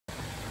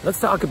Let's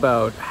talk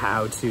about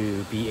how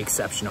to be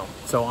exceptional.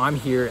 So I'm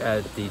here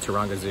at the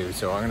Taronga Zoo.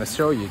 So I'm gonna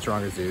show you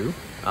Taronga Zoo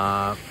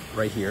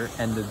right here.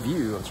 And the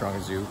view of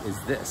Taronga Zoo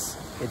is this.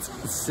 It's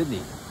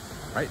Sydney,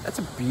 right? That's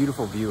a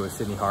beautiful view of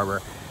Sydney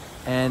Harbour.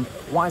 And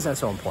why is that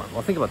so important?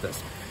 Well, think about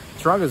this.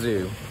 Taronga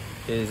Zoo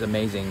is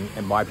amazing,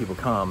 and why people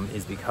come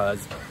is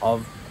because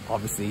of,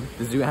 obviously,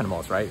 the zoo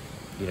animals, right?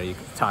 You know,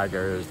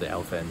 tigers, the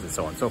elephants, and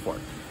so on and so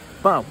forth.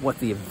 But what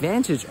the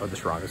advantage of the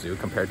Taronga Zoo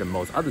compared to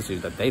most other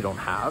zoos that they don't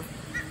have,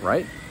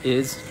 right,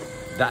 is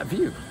that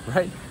view,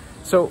 right?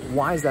 So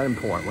why is that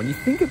important? When you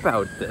think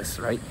about this,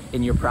 right,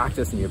 in your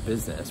practice, in your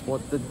business,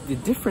 what the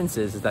difference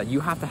is that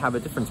you have to have a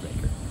difference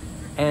maker.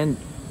 And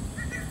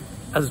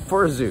as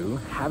for a zoo,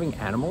 having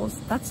animals,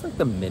 that's like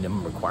the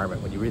minimum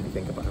requirement when you really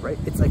think about it, right?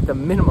 It's like the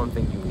minimum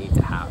thing you need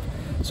to have.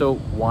 So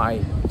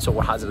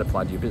how does it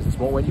apply to your business?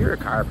 Well, when you're a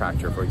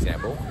chiropractor, for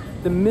example,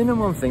 the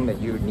minimum thing that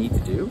you need to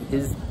do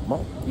is,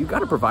 well, you got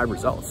to provide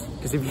results.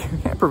 Because if you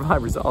can't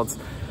provide results,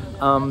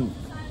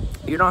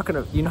 you're not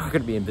gonna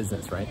be in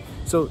business, right?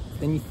 So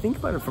then you think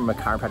about it from a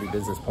chiropractic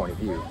business point of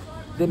view,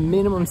 the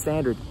minimum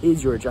standard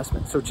is your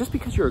adjustment. So just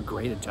because you're a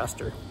great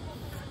adjuster,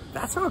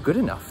 that's not good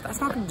enough.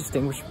 That's not going to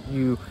distinguish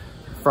you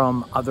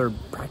from other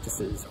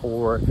practices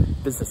or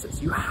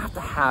businesses. You have to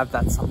have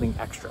that something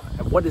extra.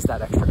 And what is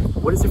that extra?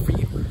 What is it for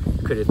you?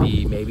 Could it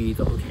be maybe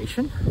the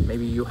location?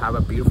 Maybe you have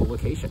a beautiful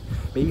location.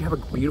 Maybe you have a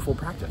beautiful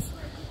practice.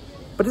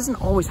 But it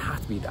doesn't always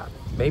have to be that.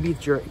 Maybe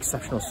it's your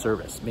exceptional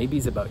service. Maybe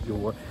it's about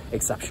your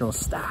exceptional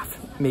staff.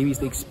 Maybe it's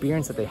the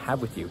experience that they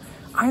have with you.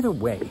 Either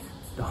way,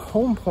 the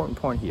whole important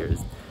point here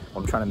is,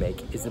 what I'm trying to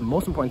make, is the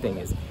most important thing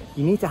is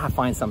you need to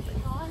find something.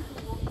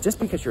 Just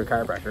because you're a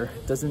chiropractor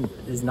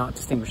is not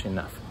distinguishing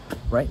enough,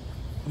 right?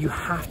 You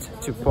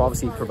have to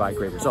obviously provide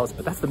great results,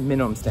 but that's the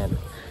minimum standard.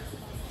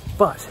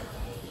 But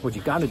what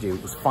you got to do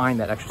is find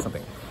that extra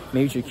something.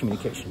 Maybe it's your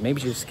communication, maybe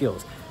it's your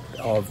skills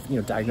of, you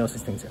know,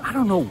 diagnosing things. I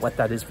don't know what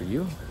that is for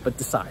you, but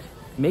decide,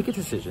 make a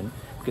decision,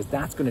 because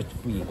that's going to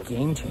be a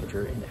game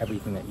changer in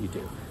everything that you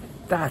do.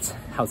 That's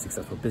how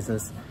successful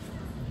business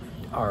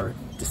are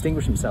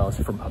distinguish themselves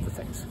from other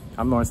things.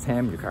 I'm Laurence,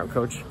 Tham, your chiropractor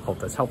coach. Hope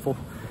that's helpful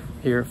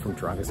here from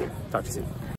Taronga Zoo. Talk to you soon.